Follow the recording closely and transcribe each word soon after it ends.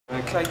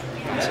Okay,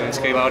 Dan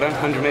Sliwinski, well done.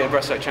 100-metre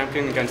breaststroke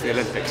champion and going to the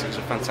Olympics. It was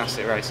a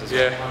fantastic race as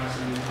well.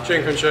 Yeah,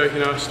 dream come true. You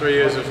know, it's 3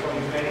 years of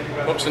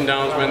ups and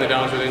downs, mainly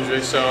downs with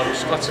injuries. So I'm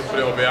just glad to put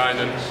it all behind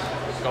and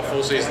got a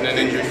full season and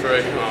injury free.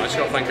 I just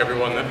got to thank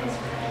everyone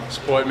that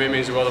supported me. It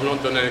means the world. I've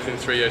not done anything in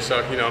 3 years, so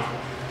you know,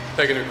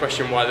 they're going to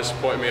question why they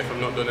supported me if I've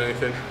not done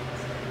anything.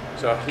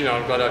 So you know,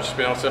 I'm glad I've just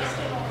been able to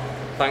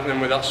thank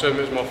them with that swim.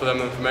 It was more for them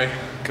than for me.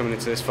 Coming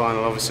into this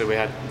final, obviously we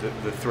had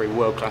the three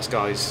world-clalas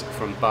guys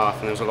from Bath,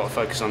 and there was a lot of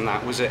focus on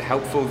that. Was it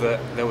helpful that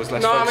there was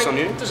less focus on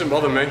you? It doesn't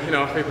bother me. You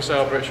know, people say,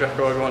 "Oh, British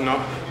record and whatnot."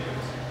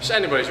 Just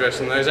anybody's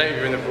racing. There's 8 of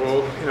you in the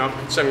pool. You know,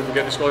 7 people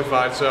get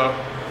disqualified. So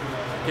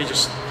you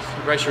just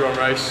race your own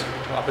race.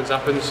 What happens,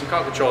 happens. You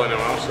can't control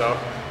anyone else. So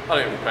I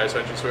don't even pay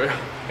attention to it.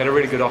 You had a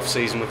really good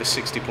off-season with a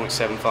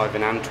 60.75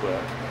 in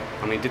Antwerp.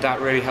 I mean, did that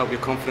really help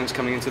your confidence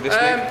coming into this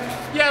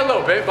week? Yeah, a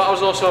little bit, but I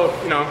was also,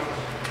 you know,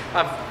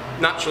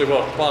 I've naturally,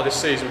 well, part of this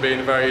season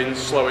being a very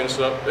slow in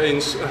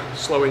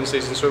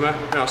season swimmer,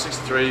 you know,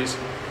 63s,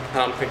 and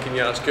I'm thinking,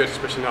 yeah, that's good,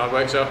 especially in hard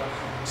work. So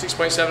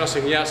 6.7, I was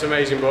thinking, yeah, that's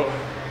amazing, but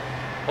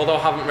although I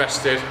haven't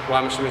rested, why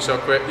am I swimming so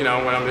quick, you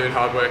know, when I'm doing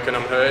hard work and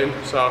I'm hurting?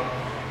 So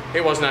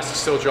it was nice to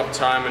still drop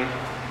time,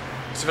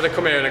 and so if I'd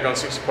come here and I'd gone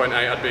 60.8,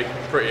 I'd be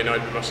pretty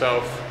annoyed with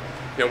myself,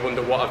 you know,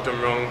 wonder what I've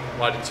done wrong,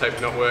 why did tape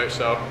not work.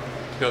 So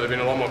you know, there've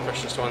been a lot more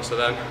questions to answer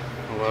then.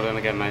 Well done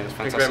again, mate. It's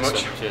fantastic. Thank you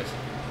very much. Cheers.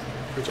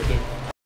 Good job, dude.